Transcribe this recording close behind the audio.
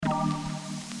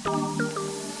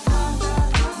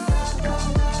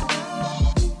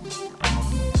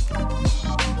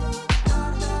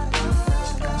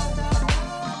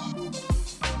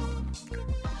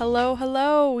Hello,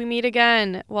 hello. We meet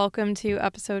again. Welcome to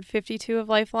episode 52 of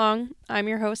Lifelong. I'm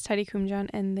your host, Heidi Kumjan,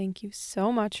 and thank you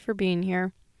so much for being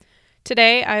here.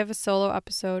 Today, I have a solo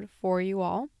episode for you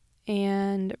all,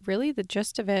 and really the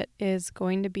gist of it is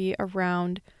going to be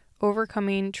around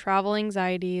overcoming travel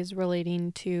anxieties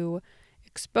relating to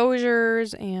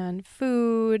exposures and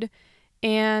food,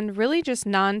 and really just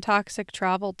non-toxic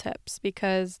travel tips,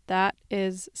 because that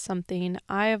is something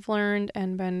I have learned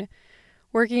and been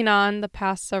working on the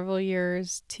past several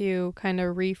years to kind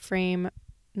of reframe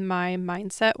my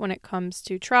mindset when it comes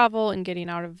to travel and getting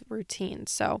out of routine.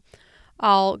 So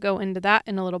I'll go into that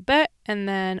in a little bit. And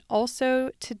then also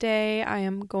today I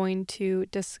am going to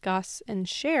discuss and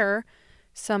share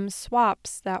some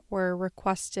swaps that were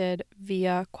requested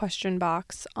via question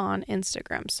box on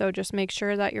Instagram. So just make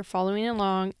sure that you're following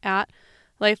along at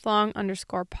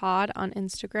lifelong_pod on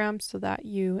Instagram so that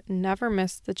you never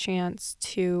miss the chance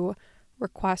to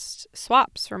request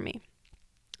swaps from me.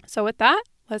 So with that,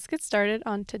 let's get started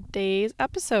on today's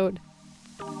episode.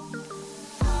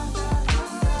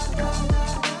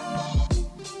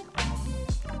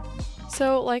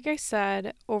 So like I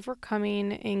said,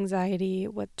 overcoming anxiety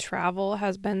with travel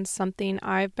has been something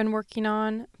I've been working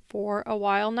on for a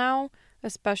while now,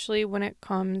 especially when it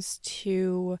comes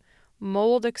to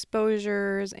mold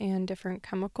exposures and different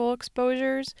chemical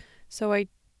exposures. So I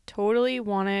totally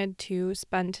wanted to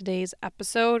spend today's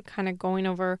episode kind of going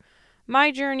over my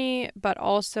journey, but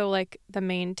also like the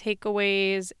main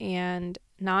takeaways and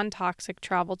non-toxic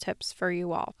travel tips for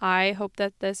you all. I hope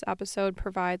that this episode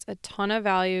provides a ton of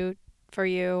value for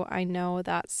you. I know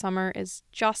that summer is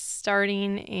just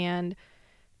starting and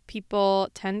people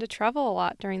tend to travel a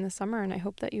lot during the summer, and I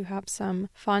hope that you have some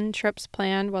fun trips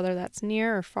planned, whether that's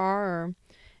near or far or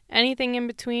anything in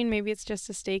between. Maybe it's just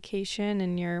a staycation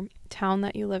in your town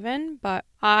that you live in. But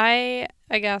I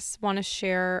guess, want to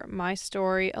share my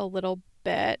story a little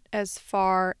bit as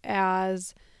far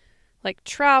as like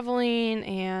traveling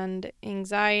and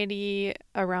anxiety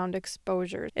around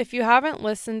exposure. If you haven't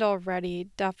listened already,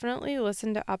 definitely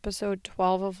listen to episode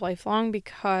 12 of Lifelong,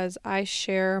 because I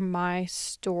share my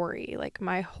story, like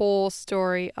my whole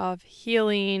story of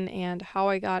healing and how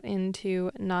I got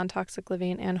into non-toxic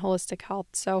living and holistic health.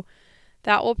 So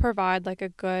that will provide like a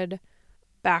good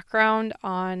background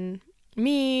on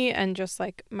me and just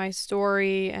like my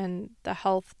story and the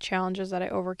health challenges that I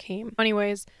overcame.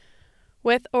 Anyways,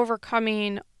 with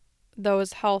overcoming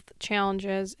those health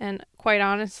challenges and quite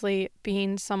honestly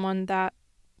being someone that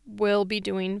will be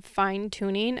doing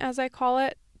fine-tuning, as I call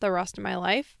it, the rest of my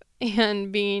life,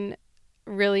 and being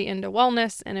really into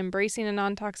wellness and embracing a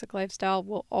non-toxic lifestyle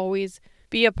will always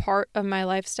be a part of my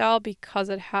lifestyle, because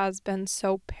it has been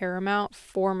so paramount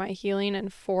for my healing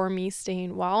and for me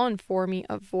staying well and for me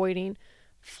avoiding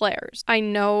flares. I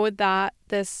know that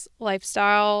this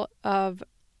lifestyle of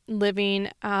living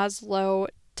as low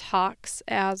tox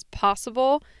as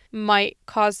possible might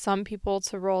cause some people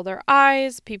to roll their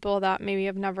eyes, people that maybe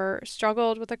have never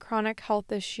struggled with a chronic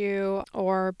health issue,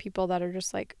 or people that are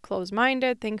just like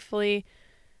closed-minded. Thankfully,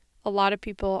 a lot of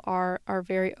people are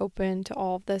very open to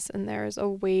all of this, and there's a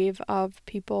wave of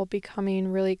people becoming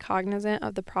really cognizant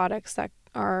of the products that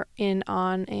are in,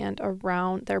 on, and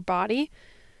around their body.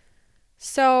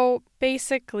 So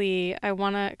basically, I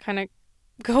want to kind of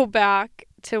go back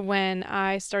to when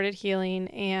I started healing,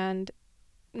 and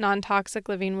non-toxic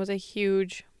living was a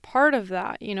huge part of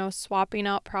that, swapping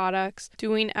out products,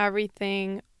 doing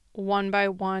everything one by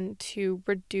one to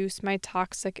reduce my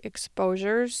toxic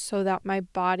exposures so that my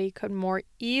body could more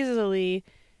easily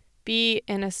be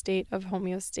in a state of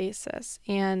homeostasis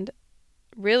and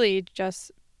really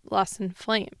just less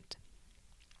inflamed,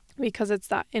 because it's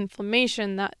that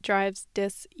inflammation that drives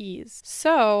dis-ease.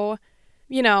 So,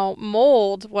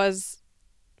 mold was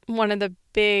one of the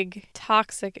big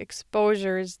toxic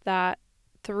exposures that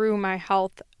threw my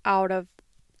health out of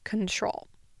control.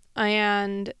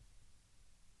 And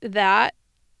that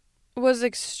was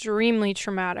extremely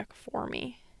traumatic for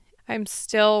me. I'm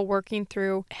still working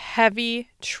through heavy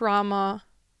trauma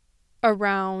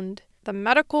around the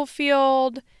medical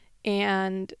field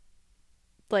and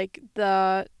like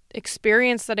the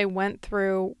experience that I went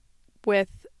through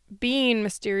with being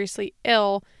mysteriously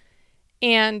ill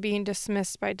and being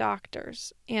dismissed by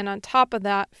doctors. And on top of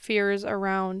that, fears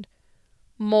around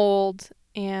mold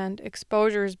and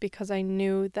exposures, because I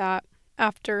knew that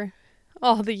after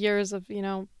all the years of,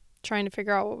 trying to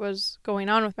figure out what was going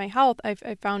on with my health, I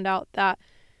found out that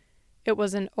it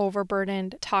was an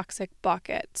overburdened toxic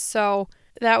bucket. So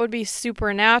that would be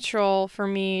supernatural for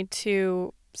me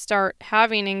to start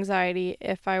having anxiety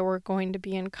if I were going to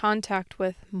be in contact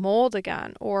with mold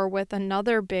again, or with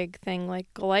another big thing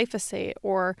like glyphosate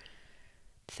or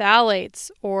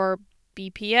phthalates or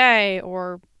BPA,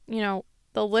 or,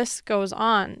 the list goes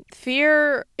on.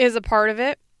 Fear is a part of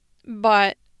it,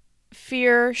 but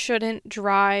fear shouldn't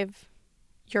drive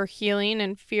your healing,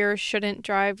 and fear shouldn't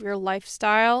drive your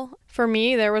lifestyle. For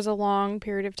me, there was a long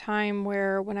period of time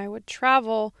where when I would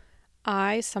travel,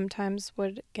 I sometimes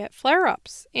would get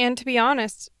flare-ups. And to be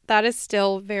honest, that is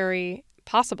still very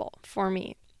possible for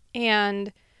me.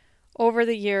 And over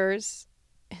the years,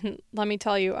 and let me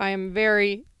tell you, I am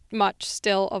very much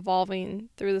still evolving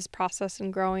through this process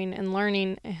and growing and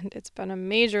learning. And it's been a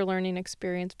major learning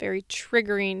experience, very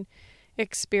triggering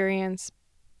experience.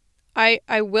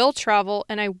 I will travel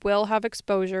and I will have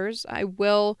exposures. I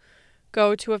will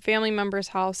go to a family member's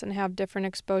house and have different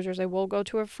exposures. I will go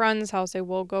to a friend's house. I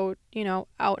will go,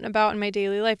 out and about in my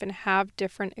daily life and have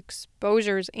different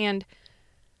exposures. And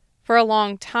for a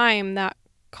long time, that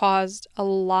caused a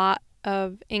lot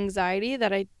of anxiety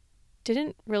that I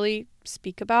didn't really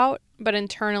speak about, but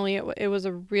internally it was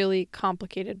a really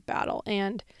complicated battle.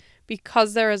 And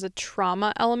because there is a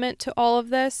trauma element to all of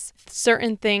this,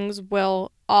 certain things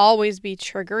will always be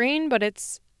triggering, but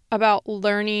it's about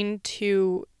learning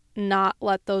to not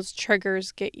let those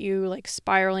triggers get you like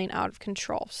spiraling out of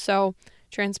control. So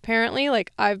transparently,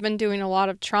 like I've been doing a lot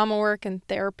of trauma work and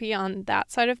therapy on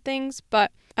that side of things,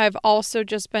 but I've also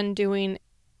just been doing,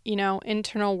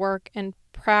 internal work and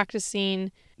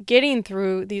practicing getting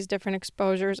through these different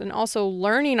exposures, and also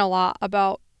learning a lot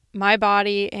about my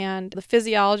body and the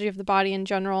physiology of the body in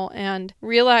general, and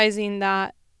realizing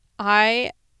that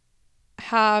I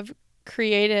have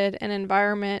created an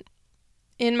environment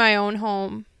in my own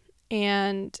home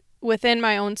and within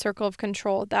my own circle of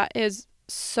control that is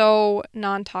so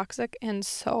non-toxic and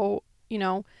so,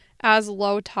 as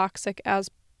low toxic as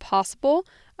possible.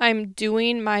 I'm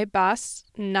doing my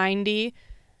best 90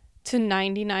 to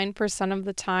 99% of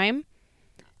the time,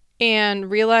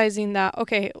 and realizing that,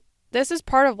 okay, this is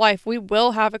part of life. We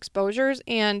will have exposures,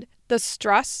 and the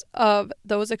stress of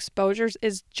those exposures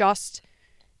is just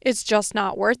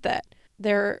not worth it.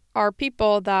 There are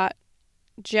people that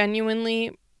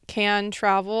genuinely can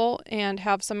travel and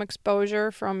have some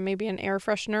exposure from maybe an air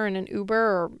freshener in an Uber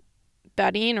or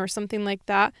bedding or something like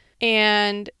that,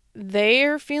 and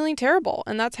they're feeling terrible.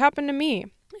 And that's happened to me.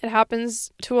 It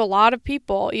happens to a lot of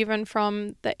people, even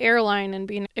from the airline and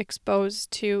being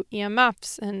exposed to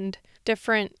EMFs and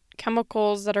different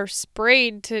chemicals that are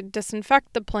sprayed to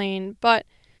disinfect the plane. But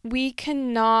we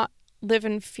cannot live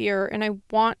in fear, and I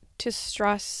want to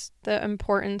stress the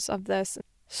importance of this.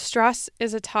 Stress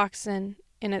is a toxin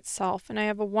in itself, and I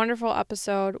have a wonderful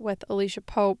episode with Alicia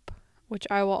Pope, which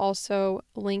I will also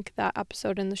link that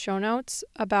episode in the show notes,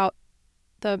 about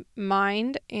the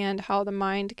mind and how the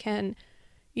mind can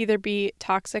either be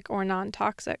toxic or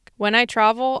non-toxic. When I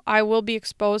travel, I will be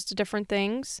exposed to different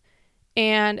things,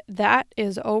 and that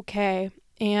is okay.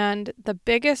 And the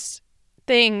biggest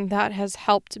thing that has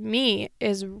helped me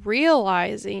is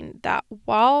realizing that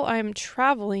while I'm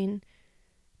traveling,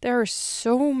 there are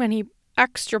so many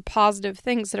extra positive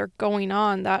things that are going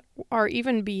on that are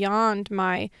even beyond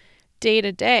my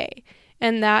day-to-day.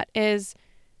 And that is,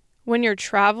 when you're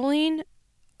traveling,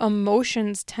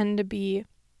 emotions tend to be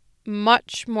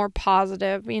much more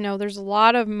positive. There's a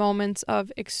lot of moments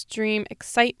of extreme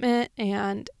excitement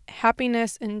and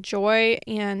happiness and joy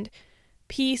and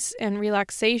peace and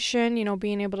relaxation,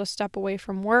 being able to step away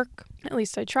from work. At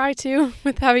least I try to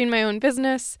with having my own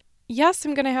business. Yes,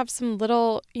 I'm going to have some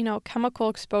little, chemical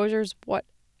exposures,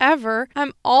 whatever.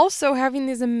 I'm also having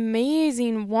these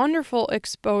amazing, wonderful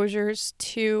exposures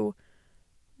to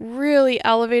really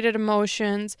elevated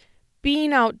emotions,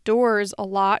 being outdoors a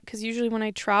lot, because usually when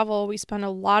I travel, we spend a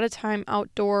lot of time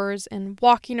outdoors and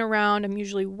walking around. I'm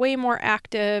usually way more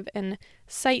active and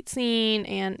sightseeing,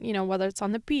 and, whether it's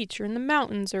on the beach or in the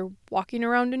mountains or walking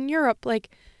around in Europe,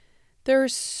 like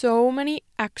there's so many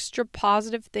extra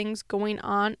positive things going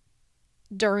on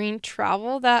during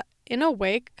travel that in a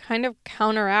way kind of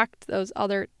counteract those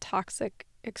other toxic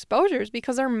exposures,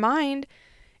 because our mind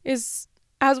is,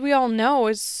 as we all know,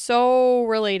 is so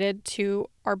related to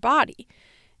our body.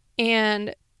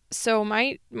 And so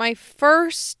my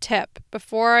first tip,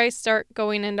 before I start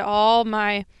going into all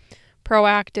my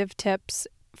proactive tips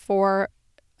for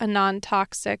a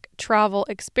non-toxic travel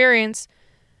experience,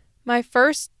 my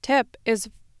first tip is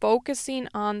focusing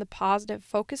on the positive,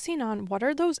 focusing on what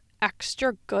are those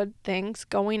extra good things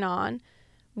going on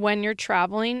when you're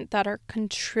traveling that are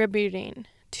contributing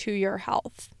to your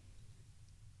health.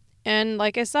 And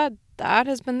like I said, that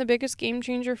has been the biggest game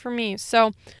changer for me.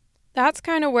 So that's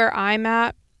kind of where I'm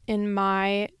at in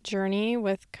my journey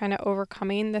with kind of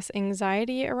overcoming this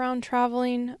anxiety around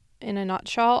traveling. In a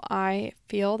nutshell, I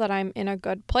feel that I'm in a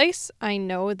good place. I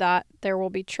know that there will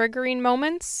be triggering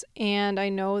moments, and I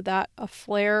know that a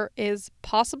flare is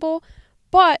possible,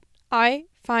 but I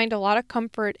find a lot of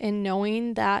comfort in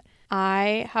knowing that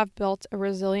I have built a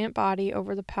resilient body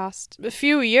over the past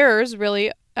few years,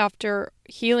 really, after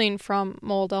healing from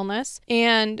mold illness.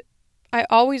 And I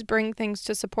always bring things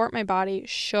to support my body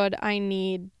should I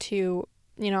need to,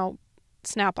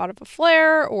 snap out of a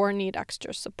flare or need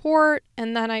extra support.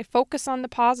 And then I focus on the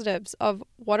positives of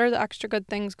what are the extra good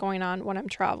things going on when I'm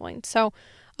traveling. So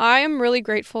I am really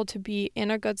grateful to be in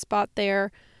a good spot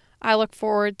there. I look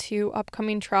forward to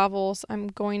upcoming travels. I'm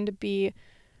going to be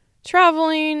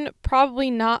traveling,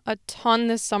 probably not a ton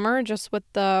this summer, just with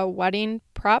the wedding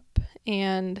prep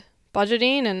and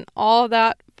budgeting and all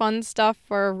that fun stuff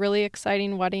for a really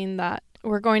exciting wedding that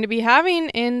we're going to be having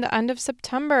in the end of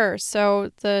September.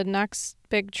 So the next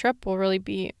big trip will really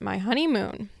be my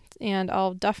honeymoon, and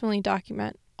I'll definitely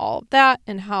document all of that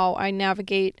and how I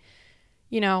navigate,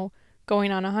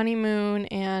 going on a honeymoon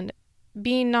and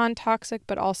being non-toxic,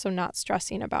 but also not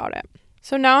stressing about it.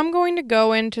 So now I'm going to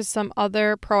go into some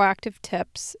other proactive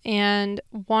tips. And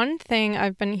one thing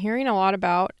I've been hearing a lot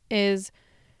about is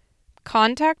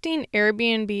contacting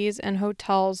Airbnbs and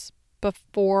hotels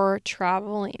before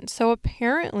traveling. So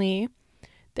apparently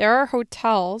there are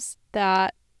hotels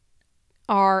that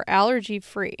are allergy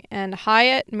free, and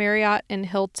Hyatt, Marriott, and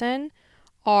Hilton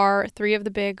are three of the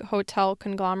big hotel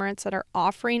conglomerates that are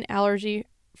offering allergy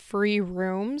free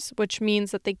rooms, which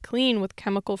means that they clean with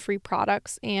chemical free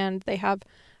products and they have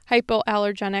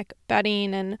hypoallergenic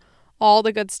bedding and all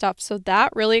the good stuff. So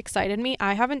that really excited me.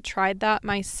 I haven't tried that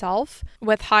myself,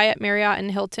 with Hyatt, Marriott, and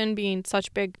Hilton being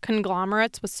such big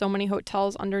conglomerates with so many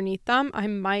hotels underneath them. I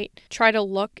might try to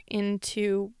look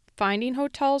into finding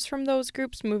hotels from those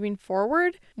groups moving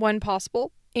forward when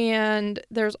possible. And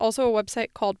there's also a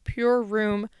website called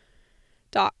pureroom.com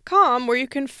where you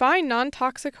can find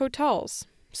non-toxic hotels.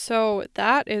 So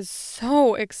that is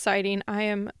so exciting. I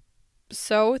am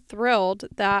so thrilled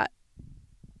that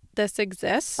this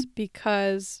exists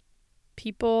because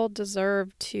people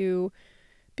deserve to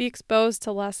be exposed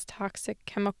to less toxic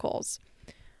chemicals.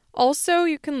 Also,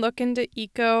 you can look into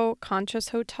eco-conscious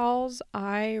hotels.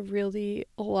 I really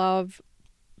love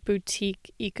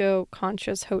boutique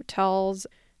eco-conscious hotels.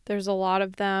 There's a lot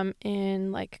of them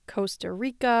in like Costa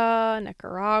Rica,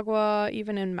 Nicaragua,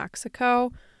 even in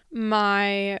Mexico.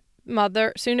 My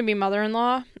soon-to-be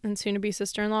mother-in-law and soon-to-be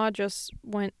sister-in-law just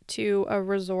went to a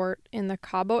resort in the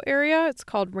Cabo area. It's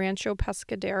called Rancho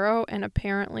Pescadero, and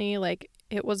apparently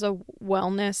it was a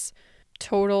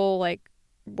total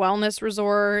wellness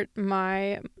resort.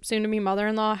 My soon-to-be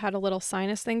mother-in-law had a little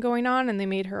sinus thing going on, and they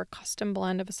made her a custom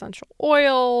blend of essential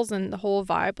oils, and the whole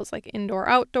vibe was indoor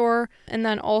outdoor. And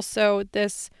then also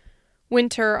this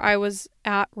winter I was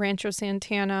at Rancho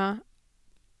Santana,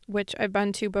 which I've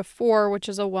been to before, which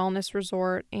is a wellness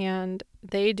resort, and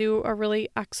they do a really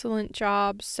excellent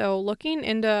job. So looking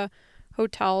into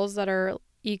hotels that are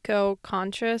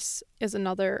eco-conscious is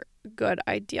another good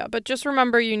idea. But just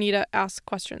remember, you need to ask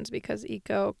questions because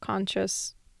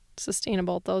eco-conscious,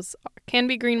 sustainable, those can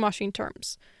be greenwashing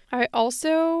terms. I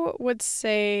also would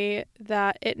say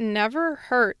that it never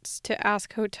hurts to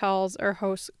ask hotels or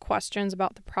hosts questions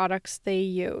about the products they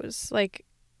use.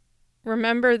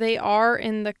 Remember, they are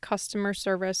in the customer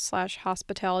service /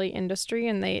 hospitality industry,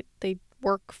 and they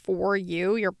work for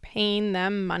you. You're paying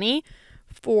them money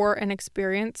for an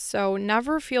experience. So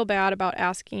never feel bad about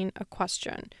asking a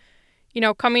question.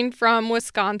 Coming from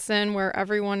Wisconsin, where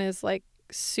everyone is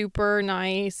super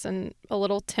nice and a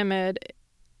little timid,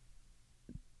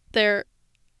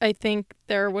 I think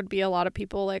there would be a lot of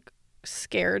people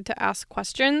scared to ask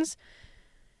questions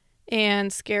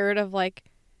and scared of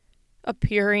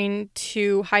appearing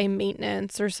too high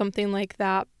maintenance or something like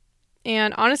that.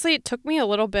 And honestly, it took me a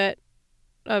little bit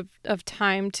of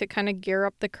time to kind of gear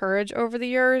up the courage over the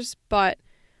years, but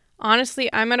honestly,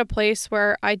 I'm at a place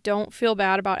where I don't feel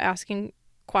bad about asking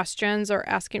questions or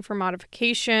asking for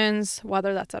modifications,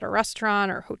 whether that's at a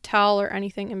restaurant or hotel or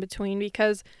anything in between,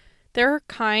 because there are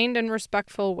kind and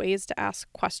respectful ways to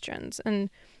ask questions.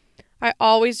 And I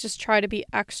always just try to be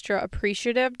extra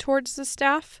appreciative towards the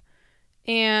staff,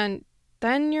 and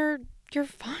then you're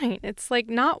fine. It's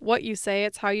not what you say,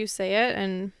 it's how you say it.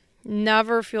 And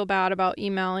never feel bad about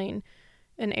emailing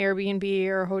an Airbnb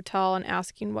or a hotel and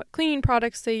asking what cleaning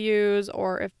products they use,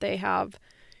 or if they have,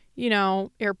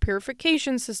 air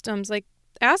purification systems.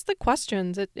 Ask the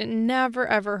questions. It never,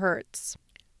 ever hurts.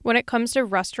 When it comes to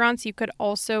restaurants, you could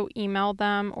also email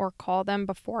them or call them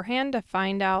beforehand to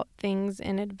find out things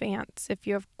in advance. If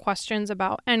you have questions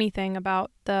about anything,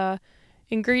 about the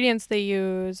ingredients they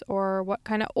use or what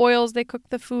kind of oils they cook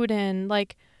the food in,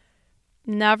 like,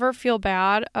 never feel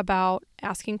bad about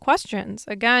asking questions.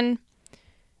 Again,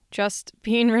 just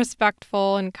being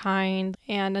respectful and kind.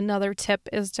 And another tip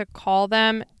is to call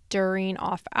them during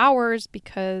off hours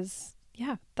because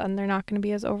then they're not going to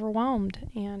be as overwhelmed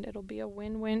and it'll be a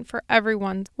win-win for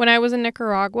everyone. When I was in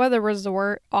Nicaragua, the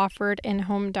resort offered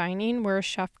in-home dining where a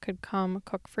chef could come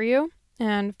cook for you.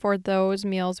 And for those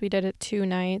meals, we did it 2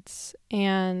 nights.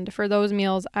 And for those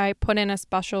meals, I put in a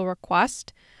special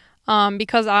request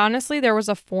because honestly, there was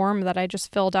a form that I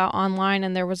just filled out online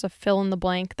and there was a fill in the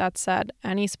blank that said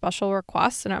any special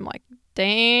requests. And I'm like,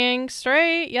 dang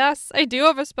straight. Yes, I do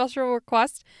have a special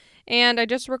request. And I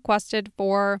just requested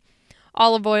for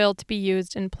olive oil to be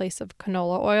used in place of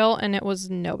canola oil, and it was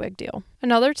no big deal.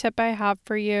 Another tip I have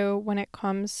for you when it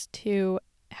comes to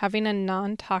having a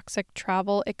non-toxic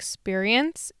travel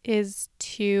experience is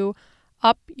to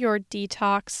up your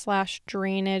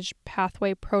detox/drainage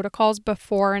pathway protocols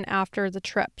before and after the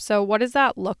trip. So what does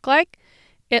that look like?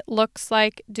 It looks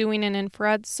like doing an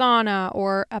infrared sauna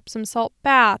or Epsom salt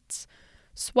baths,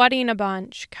 sweating a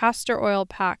bunch, castor oil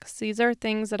packs. These are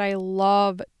things that I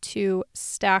love to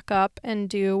stack up and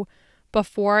do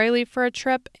before I leave for a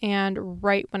trip and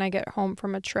right when I get home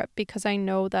from a trip because I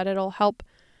know that it'll help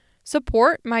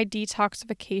support my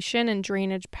detoxification and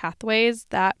drainage pathways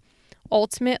that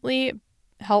ultimately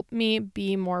help me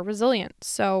be more resilient.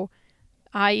 So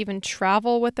I even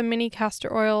travel with a mini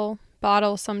castor oil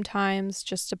bottle sometimes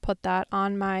just to put that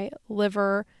on my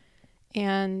liver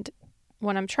and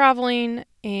when I'm traveling,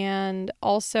 and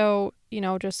also,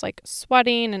 just like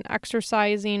sweating and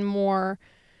exercising more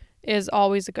is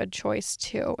always a good choice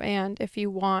too. And if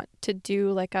you want to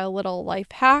do like a little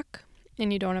life hack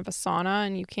and you don't have a sauna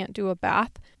and you can't do a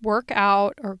bath, work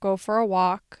out or go for a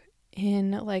walk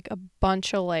in like a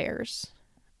bunch of layers.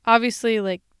 Obviously,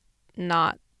 like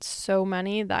not so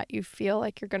many that you feel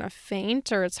like you're going to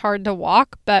faint or it's hard to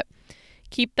walk, but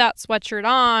keep that sweatshirt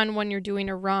on when you're doing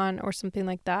a run or something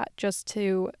like that just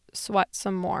to sweat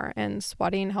some more. And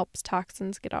sweating helps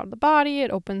toxins get out of the body.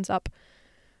 It opens up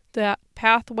that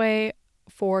pathway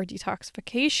for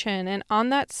detoxification. And on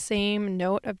that same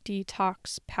note of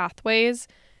detox pathways,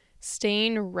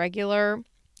 staying regular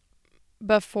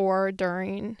before,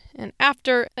 during, and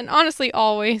after, and honestly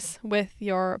always with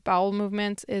your bowel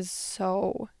movements is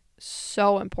so,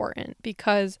 so important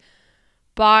because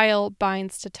bile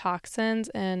binds to toxins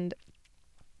and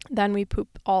then we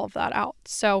poop all of that out.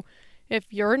 So if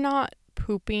you're not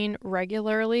pooping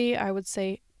regularly, I would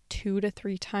say 2 to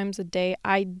 3 times a day,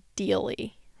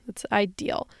 ideally, that's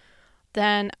ideal,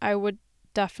 then I would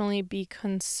definitely be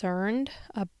concerned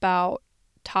about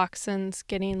toxins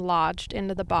getting lodged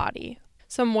into the body.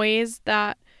 Some ways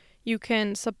that you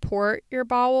can support your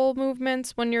bowel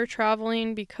movements when you're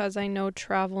traveling, because I know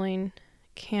traveling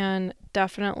can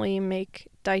definitely make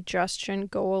digestion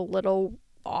go a little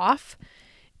off,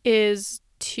 is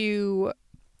to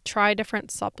try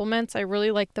different supplements. I really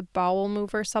like the Bowel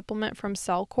Mover supplement from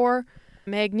Cellcore.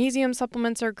 Magnesium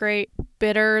supplements are great.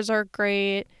 Bitters are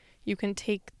great. You can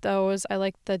take those. I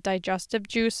like the digestive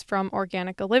juice from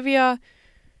Organic Olivia.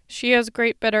 She has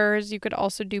great bitters. You could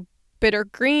also do bitter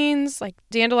greens like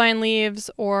dandelion leaves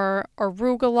or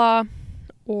arugula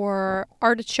or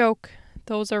artichoke.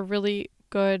 Those are really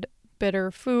good bitter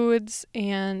foods,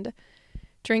 and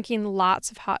drinking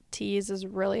lots of hot teas is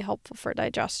really helpful for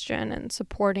digestion and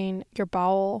supporting your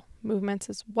bowel movements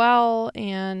as well.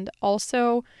 And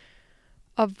also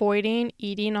avoiding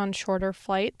eating on shorter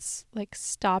flights, like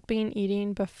stopping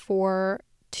eating before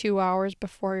 2 hours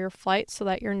before your flight so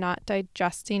that you're not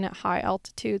digesting at high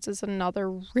altitudes is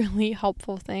another really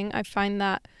helpful thing. I find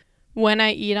that when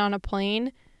I eat on a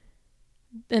plane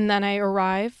and then I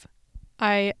arrive,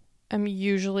 I am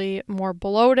usually more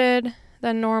bloated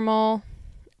than normal,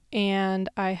 and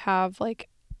I have like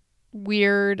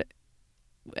weird,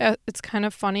 it's kind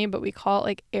of funny, but we call it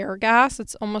like air gas.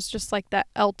 It's almost just like that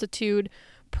altitude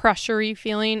pressury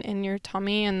feeling in your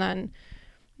tummy, and then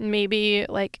maybe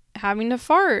like having to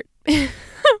fart,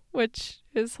 which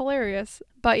is hilarious.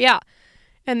 But yeah,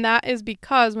 and that is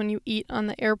because when you eat on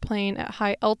the airplane at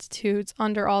high altitudes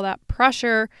under all that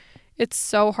pressure, it's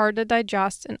so hard to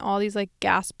digest and all these like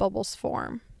gas bubbles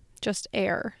form, just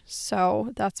air.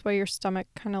 So that's why your stomach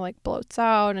kind of like bloats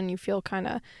out and you feel kind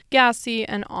of gassy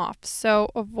and off. So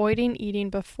avoiding eating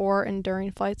before and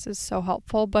during flights is so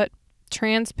helpful. But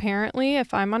transparently,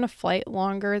 if I'm on a flight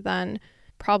longer than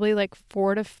probably like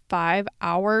 4 to 5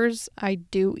 hours, I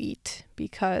do eat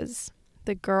because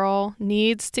the girl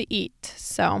needs to eat.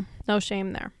 So no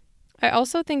shame there. I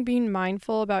also think being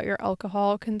mindful about your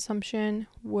alcohol consumption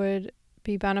would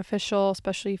be beneficial,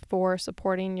 especially for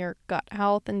supporting your gut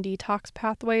health and detox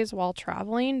pathways while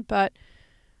traveling. But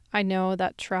I know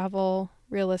that travel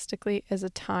realistically is a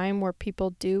time where people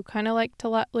do kind of like to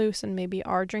let loose and maybe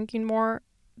are drinking more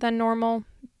than normal.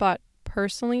 But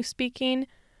personally speaking,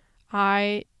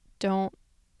 I don't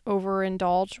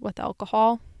overindulge with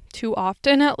alcohol too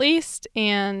often, at least.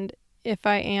 And if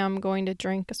I am going to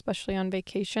drink, especially on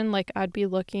vacation, like I'd be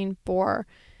looking for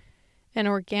an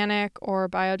organic or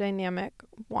biodynamic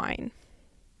wine.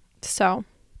 So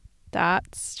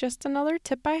that's just another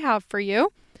tip I have for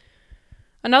you.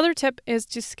 Another tip is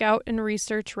to scout and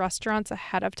research restaurants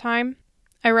ahead of time.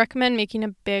 I recommend making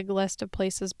a big list of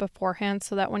places beforehand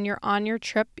so that when you're on your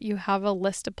trip, you have a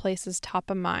list of places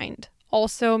top of mind.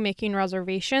 Also, making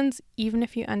reservations, even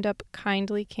if you end up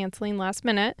kindly canceling last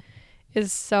minute,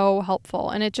 is so helpful.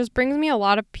 And it just brings me a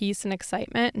lot of peace and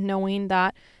excitement knowing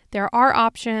that there are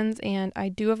options and I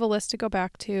do have a list to go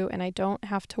back to and I don't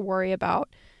have to worry about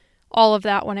all of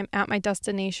that when I'm at my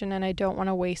destination, and I don't want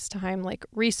to waste time like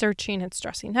researching and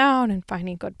stressing out and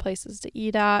finding good places to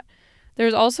eat at.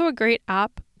 There's also a great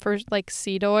app for like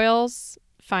seed oils,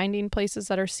 finding places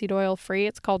that are seed oil free.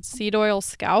 It's called Seed Oil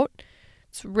Scout.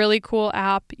 It's a really cool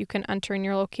app. You can enter in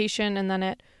your location and then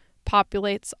it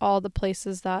populates all the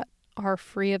places that are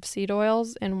free of seed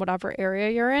oils in whatever area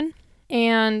you're in.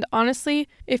 And honestly,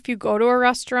 if you go to a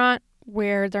restaurant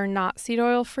where they're not seed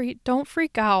oil free, don't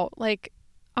freak out. Like,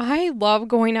 I love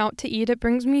going out to eat. It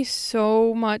brings me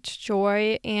so much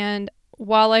joy. And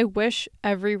while I wish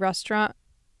every restaurant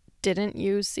didn't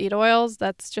use seed oils,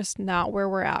 that's just not where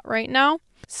we're at right now.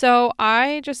 So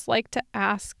I just like to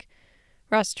ask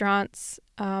restaurants,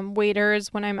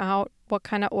 waiters when I'm out, what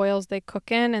kind of oils they cook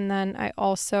in. And then I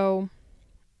also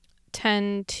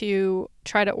tend to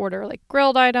try to order like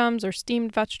grilled items or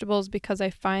steamed vegetables because I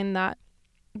find that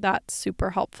that's super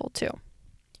helpful too.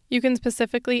 You can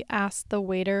specifically ask the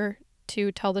waiter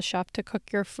to tell the chef to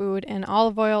cook your food in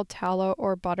olive oil, tallow,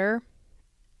 or butter.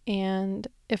 And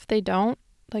if they don't,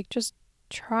 like, just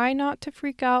try not to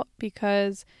freak out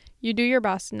because you do your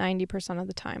best 90% of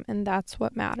the time, and that's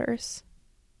what matters.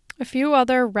 A few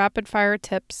other rapid fire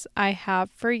tips I have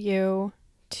for you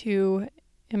to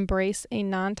embrace a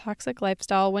non-toxic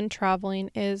lifestyle when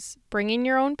traveling is bringing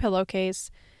your own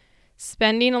pillowcase,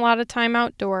 spending a lot of time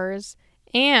outdoors,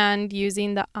 and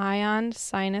using the Ion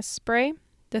Sinus Spray.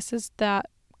 This is that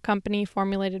company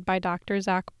formulated by Dr.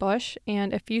 Zach Bush,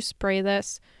 and if you spray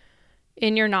this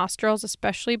in your nostrils,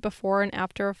 especially before and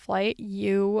after a flight,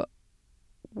 you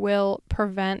will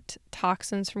prevent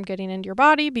toxins from getting into your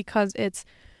body because it's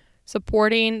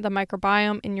supporting the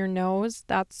microbiome in your nose.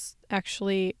 That's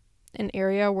actually an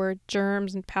area where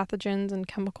germs and pathogens and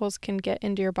chemicals can get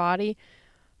into your body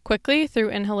quickly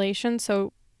through inhalation.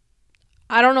 So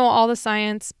I don't know all the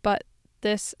science, but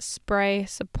this spray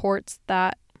supports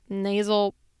that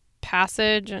nasal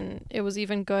passage, and it was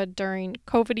even good during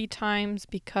COVID times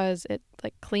because it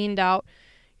like cleaned out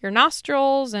your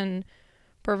nostrils and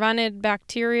prevented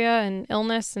bacteria and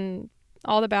illness and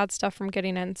all the bad stuff from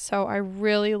getting in. So I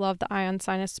really love the Ion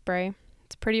Sinus Spray.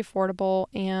 It's pretty affordable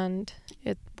and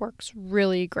it works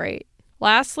really great.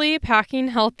 Lastly, packing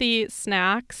healthy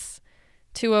snacks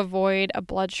to avoid a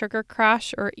blood sugar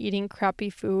crash or eating crappy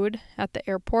food at the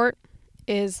airport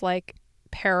is like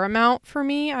paramount for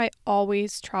me. I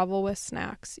always travel with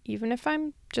snacks, even if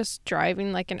I'm just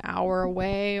driving like an hour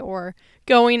away or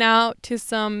going out to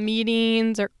some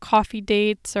meetings or coffee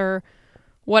dates or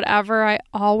whatever. I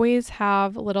always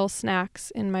have little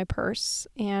snacks in my purse,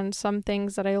 and some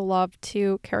things that I love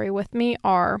to carry with me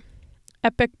are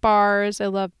Epic bars. I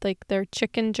love like their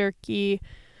chicken jerky.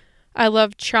 I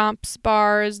love Chomps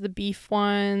bars, the beef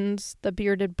ones. The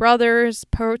Bearded Brothers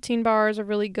protein bars are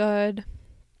really good.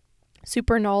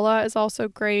 Supernola is also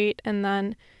great. And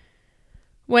then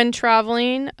when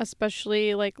traveling,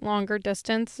 especially like longer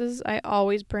distances, I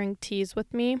always bring teas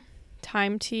with me.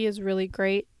 Thyme tea is really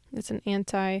great. It's an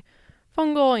antifungal,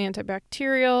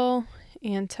 antibacterial,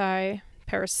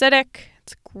 anti-parasitic.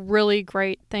 It's a really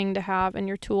great thing to have in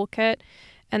your toolkit.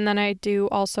 And then I do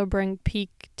also bring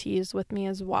Peak teas with me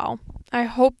as well. I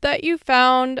hope that you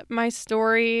found my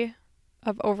story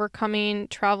of overcoming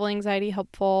travel anxiety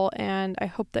helpful, and I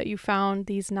hope that you found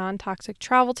these non-toxic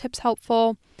travel tips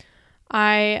helpful.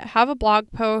 I have a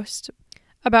blog post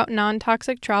about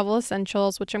non-toxic travel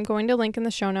essentials, which I'm going to link in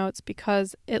the show notes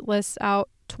because it lists out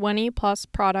 20 plus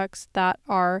products that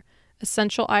are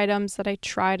essential items that I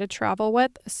try to travel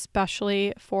with,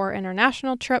 especially for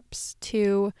international trips,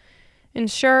 to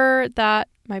ensure that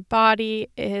my body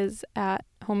is at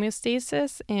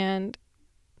homeostasis and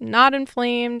not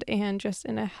inflamed and just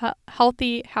in a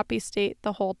healthy, happy state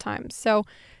the whole time. So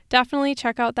definitely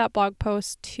check out that blog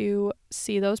post to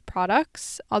see those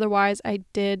products. Otherwise, I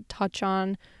did touch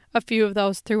on a few of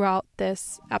those throughout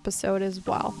this episode as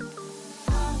well.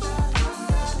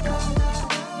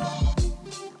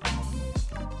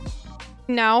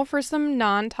 Now for some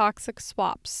non-toxic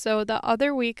swaps. So the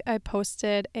other week I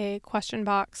posted a question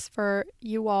box for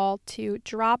you all to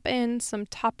drop in some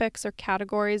topics or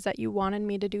categories that you wanted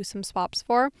me to do some swaps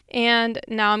for. And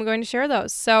now I'm going to share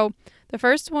those. So the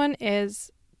first one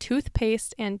is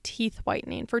toothpaste and teeth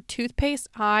whitening. For toothpaste,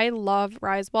 I love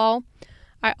Risewell.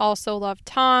 I also love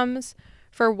Tom's.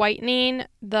 For whitening,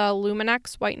 the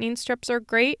Luminex whitening strips are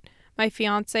great. My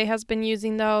fiance has been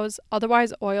using those.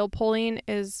 Otherwise, oil pulling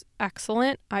is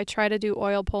excellent. I try to do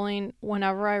oil pulling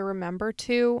whenever I remember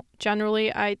to.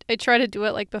 Generally, I try to do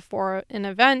it like before an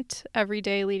event, every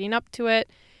day leading up to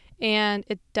it. And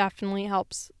it definitely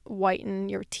helps whiten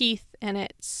your teeth. And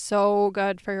it's so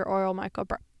good for your oral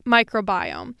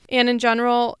microbiome. And in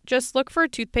general, just look for a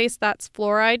toothpaste that's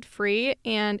fluoride free.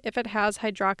 And if it has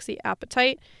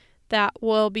hydroxyapatite, that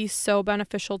will be so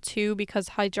beneficial too, because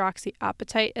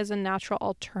hydroxyapatite is a natural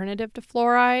alternative to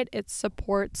fluoride. It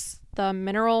supports the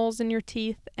minerals in your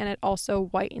teeth and it also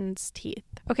whitens teeth.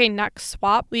 Okay, next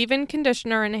swap, leave-in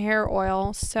conditioner and hair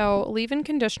oil. So leave-in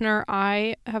conditioner,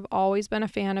 I have always been a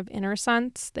fan of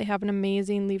InnerSense. They have an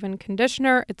amazing leave-in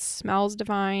conditioner. It smells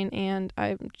divine and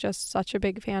I'm just such a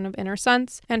big fan of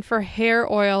InnerSense. And for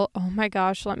hair oil, oh my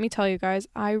gosh, let me tell you guys,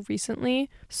 I recently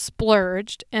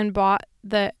splurged and bought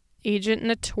the Agent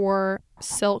Nature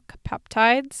Silk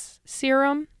Peptides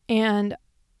serum, and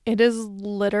it is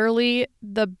literally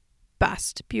the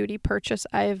best beauty purchase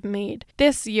I have made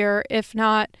this year, if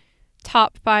not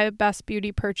top 5 best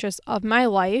beauty purchase of my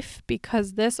life,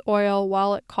 because this oil,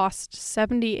 while it costs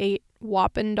 $78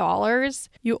 whopping dollars,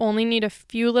 you only need a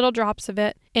few little drops of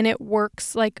it and it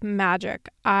works like magic.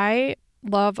 I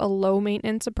love a low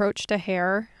maintenance approach to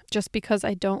hair, just because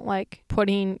I don't like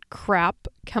putting crap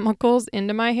chemicals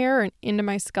into my hair and into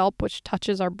my scalp, which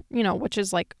touches our, which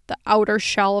is like the outer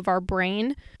shell of our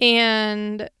brain.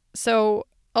 And so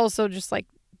also just like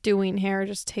doing hair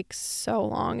just takes so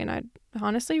long, and I'd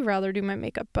honestly rather do my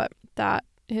makeup, but that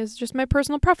is just my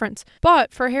personal preference.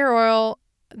 But for hair oil,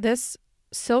 this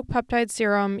Silk Peptide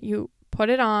Serum, you put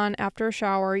it on after a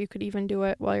shower. You could even do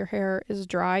it while your hair is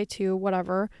dry too,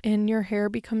 whatever. And your hair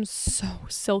becomes so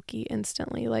silky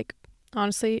instantly. Like,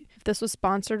 honestly, if this was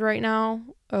sponsored right now,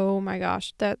 oh my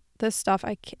gosh, this stuff,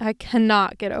 I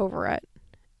cannot get over it.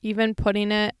 Even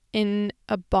putting it in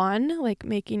a bun, like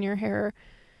making your hair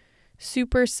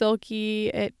super silky,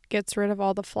 it gets rid of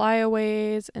all the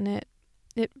flyaways and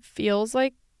it feels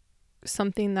like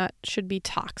something that should be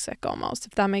toxic almost,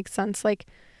 if that makes sense. Like,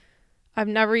 I've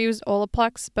never used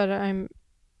Olaplex, but and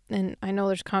I know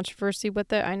there's controversy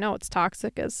with it. I know it's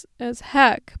toxic as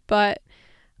heck, but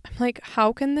I'm like,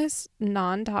 how can this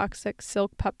non-toxic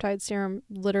Silk Peptide Serum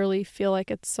literally feel like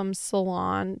it's some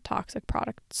salon toxic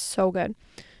product? It's so good.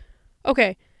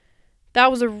 Okay,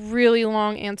 that was a really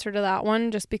long answer to that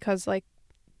one, just because, like,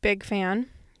 big fan.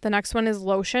 The next one is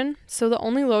lotion. So the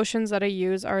only lotions that I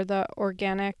use are the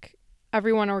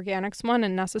Everyone Organics one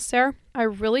and Necessaire. I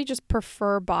really just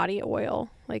prefer body oil.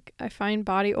 Like, I find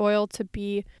body oil to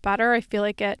be better. I feel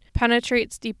like it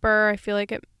penetrates deeper. I feel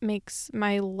like it makes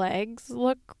my legs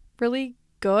look really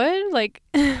good. Like,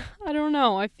 I don't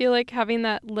know. I feel like having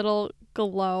that little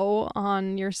glow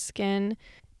on your skin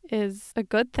is a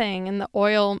good thing. And the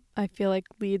oil, I feel like,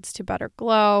 leads to better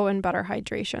glow and better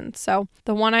hydration. So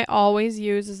the one I always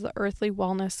use is the Earthly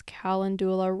Wellness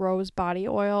Calendula Rose Body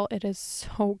Oil. It is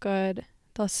so good.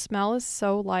 The smell is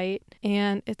so light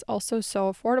and it's also so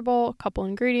affordable. A couple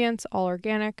ingredients, all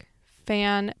organic.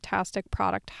 Fantastic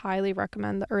product. Highly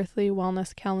recommend the Earthly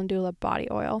Wellness Calendula Body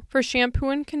Oil. For shampoo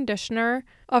and conditioner,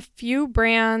 a few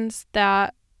brands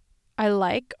that I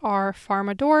like are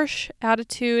Pharmadorche,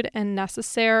 Attitude, and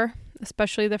Necessaire,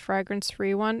 especially the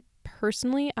fragrance-free one.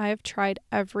 Personally, I have tried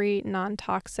every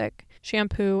non-toxic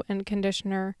shampoo and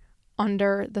conditioner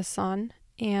under the sun,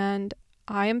 and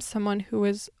I am someone who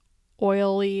is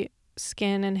oily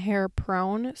skin and hair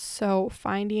prone, so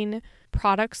finding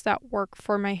products that work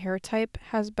for my hair type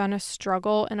has been a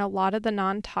struggle. And a lot of the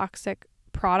non-toxic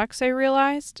products, I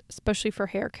realized, especially for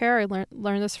hair care, I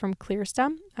learned this from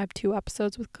Clearstem. I have 2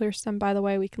 episodes with Clearstem, by the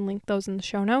way. We can link those in the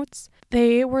show notes.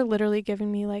 They were literally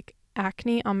giving me like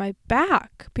acne on my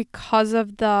back because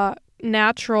of the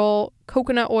natural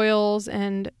coconut oils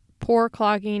and pore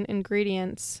clogging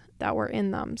ingredients that were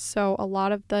in them. So a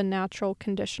lot of the natural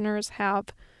conditioners have,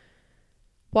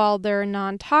 while they're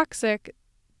non-toxic,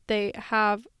 they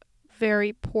have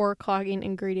very pore clogging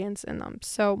ingredients in them.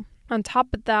 So on top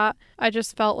of that, I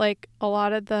just felt like a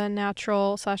lot of the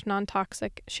natural /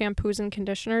 non-toxic shampoos and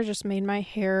conditioners just made my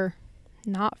hair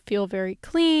not feel very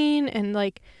clean and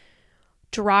like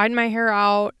dried my hair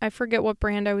out. I forget what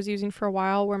brand I was using for a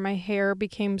while where my hair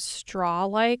became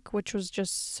straw-like, which was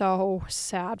just so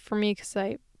sad for me because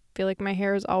I feel like my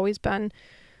hair has always been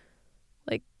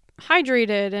like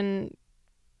hydrated and,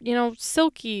 you know,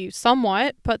 silky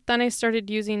somewhat. But then I started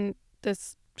using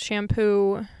this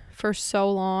shampoo for so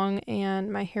long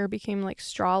and my hair became like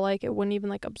straw-like. It wouldn't even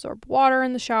like absorb water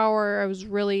in the shower. I was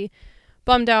really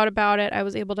bummed out about it. I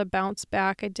was able to bounce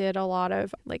back. I did a lot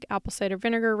of like apple cider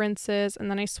vinegar rinses,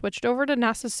 and then I switched over to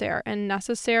Necessaire, and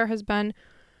Necessaire has been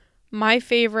my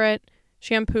favorite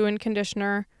shampoo and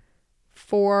conditioner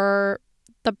for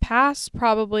the past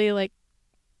probably like,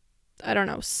 I don't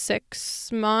know,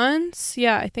 6 months.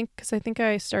 Yeah, I think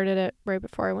I started it right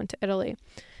before I went to Italy.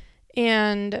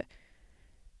 And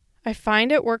I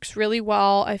find it works really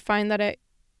well. I find that it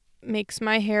makes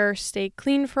my hair stay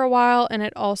clean for a while, and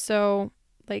it also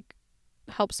like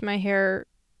helps my hair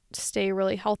stay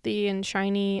really healthy and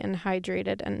shiny and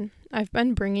hydrated. And I've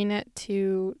been bringing it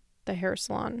to the hair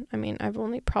salon. I mean, I've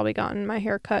only probably gotten my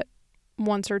hair cut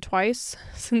once or twice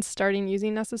since starting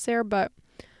using Necessaire, but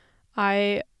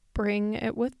I bring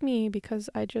it with me because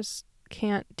I just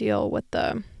can't deal with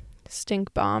the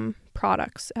stink bomb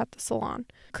products at the salon.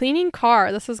 Cleaning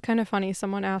car. This is kind of funny.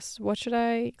 Someone asked, what should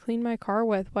I clean my car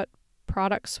with? What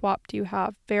product swap do you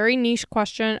have? Very niche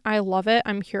question. I love it.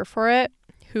 I'm here for it.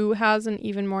 Who has an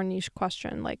even more niche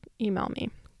question? Like, email me.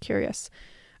 Curious.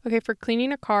 Okay, for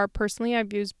cleaning a car, personally,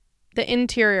 I've used the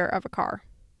interior of a car.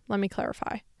 Let me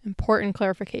clarify. Important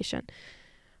clarification.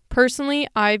 Personally,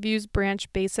 I've used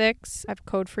Branch Basics. I have a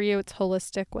code for you. It's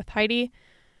Holistic with Heidi.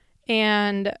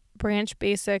 And Branch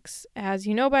Basics, as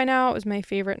you know by now, is my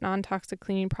favorite non-toxic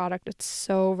cleaning product. It's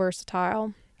so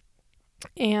versatile.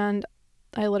 And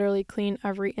I literally clean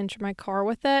every inch of my car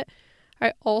with it.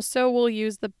 I also will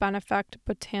use the Benefect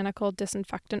Botanical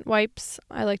Disinfectant Wipes.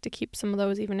 I like to keep some of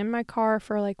those even in my car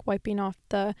for like wiping off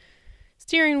the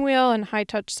steering wheel and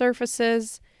high-touch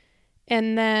surfaces.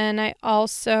 And then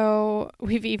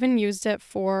we've even used it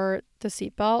for the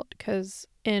seatbelt because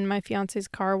in my fiance's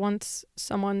car once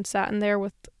someone sat in there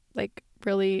with like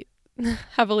really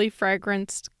heavily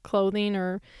fragranced clothing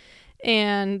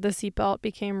and the seatbelt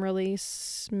became really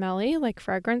smelly, like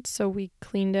fragrance. So we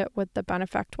cleaned it with the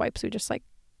Benefect wipes. We just like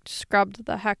scrubbed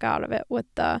the heck out of it with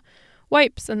the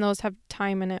wipes, and those have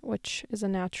thyme in it, which is a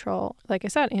natural, like I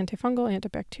said, antifungal,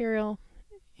 antibacterial,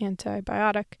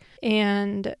 antibiotic.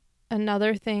 And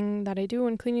another thing that I do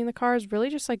when cleaning the car is really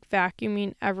just like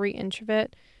vacuuming every inch of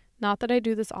it. Not that I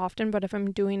do this often, but if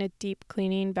I'm doing a deep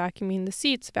cleaning, vacuuming the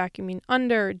seats, vacuuming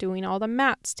under, doing all the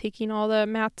mats, taking all the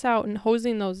mats out and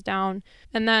hosing those down.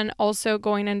 And then also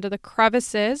going into the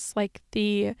crevices, like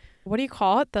the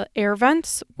air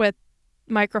vents with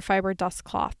microfiber dust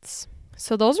cloths.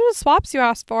 So those are the swaps you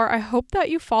asked for. I hope that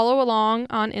you follow along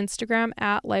on Instagram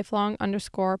at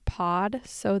lifelong_pod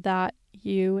so that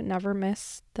you never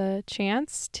miss the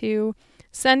chance to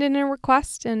send in a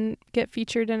request and get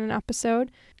featured in an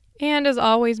episode. And as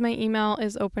always, my email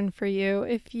is open for you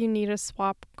if you need a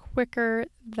swap quicker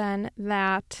than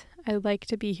that. I like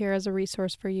to be here as a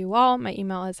resource for you all. My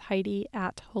email is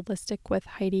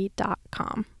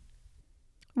heidi@holisticwithheidi.com.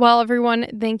 Well, everyone,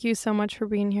 thank you so much for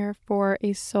being here for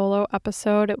a solo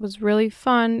episode. It was really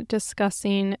fun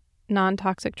discussing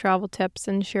non-toxic travel tips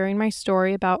and sharing my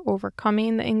story about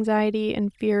overcoming the anxiety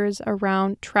and fears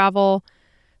around travel,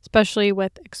 especially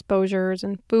with exposures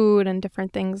and food and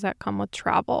different things that come with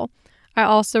travel. I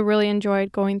also really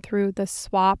enjoyed going through the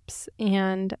swaps,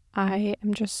 and I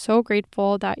am just so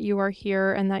grateful that you are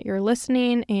here and that you're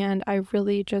listening, and I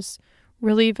really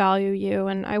value you,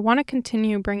 and I want to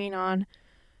continue bringing on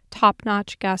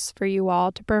top-notch guests for you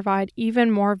all to provide even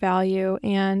more value.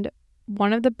 And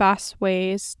one of the best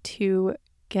ways to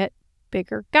get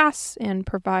bigger guests and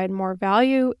provide more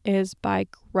value is by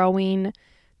growing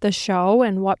the show.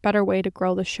 And what better way to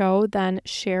grow the show than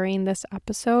sharing this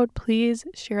episode? Please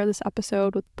share this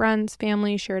episode with friends,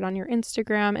 family, share it on your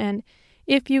Instagram, and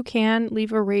if you can,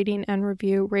 leave a rating and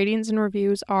review. Ratings and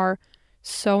reviews are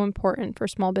so important for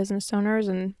small business owners,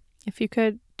 and if you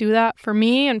could do that for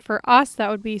me and for us, that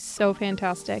would be so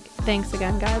fantastic. Thanks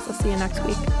again, guys. I'll see you next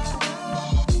week.